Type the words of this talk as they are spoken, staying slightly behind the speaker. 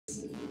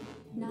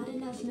Not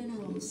enough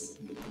minerals.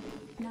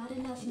 Not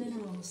enough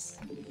minerals.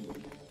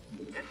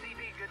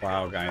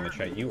 Wow, guy in the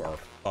chat, you are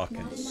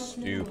fucking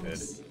stupid.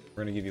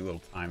 We're gonna give you a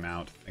little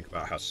timeout to think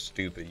about how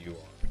stupid you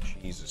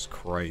are. Jesus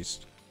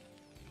Christ.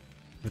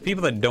 The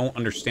people that don't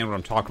understand what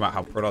I'm talking about,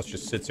 how Protoss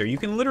just sits there, you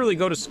can literally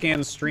go to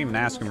Scan's stream and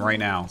ask him right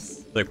now.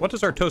 Like, what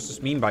does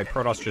Artosis mean by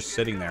Protoss just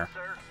sitting there?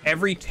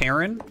 Every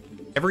Terran,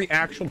 every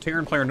actual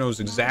Terran player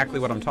knows exactly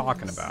what I'm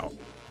talking about.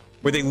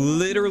 Where they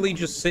literally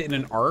just sit in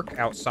an arc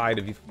outside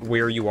of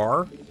where you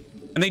are,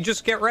 and they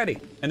just get ready.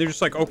 And they're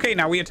just like, okay,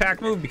 now we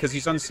attack move because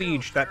he's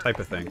unsieged, that type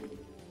of thing.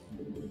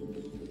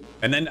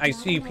 And then I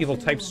see people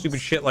type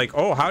stupid shit like,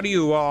 oh, how do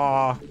you,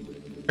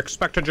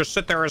 expect to just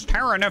sit there as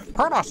Terran if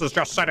Protoss is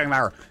just sitting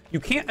there? You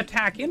can't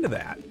attack into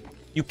that.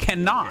 You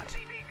cannot.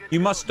 You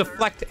must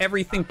deflect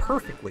everything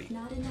perfectly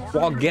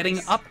while getting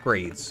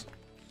upgrades.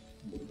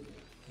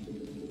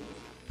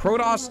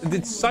 Protoss,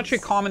 it's such a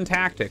common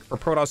tactic for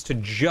Protoss to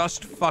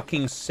just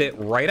fucking sit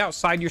right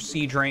outside your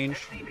siege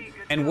range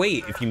and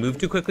wait. If you move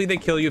too quickly, they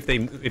kill you.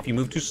 If you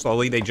move too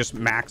slowly, they just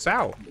max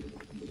out.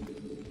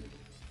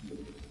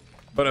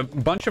 But a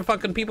bunch of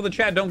fucking people in the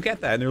chat don't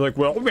get that. And they're like,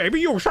 well, maybe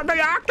you should be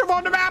active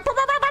on the map.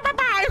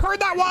 I heard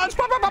that once.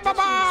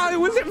 It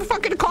was a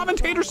fucking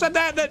commentator said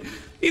that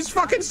he's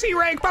fucking C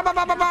rank.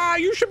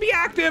 You should be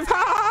active.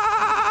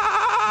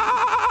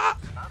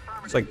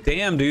 It's like,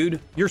 damn, dude,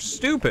 you're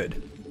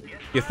stupid.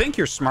 You think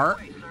you're smart.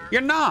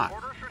 You're not.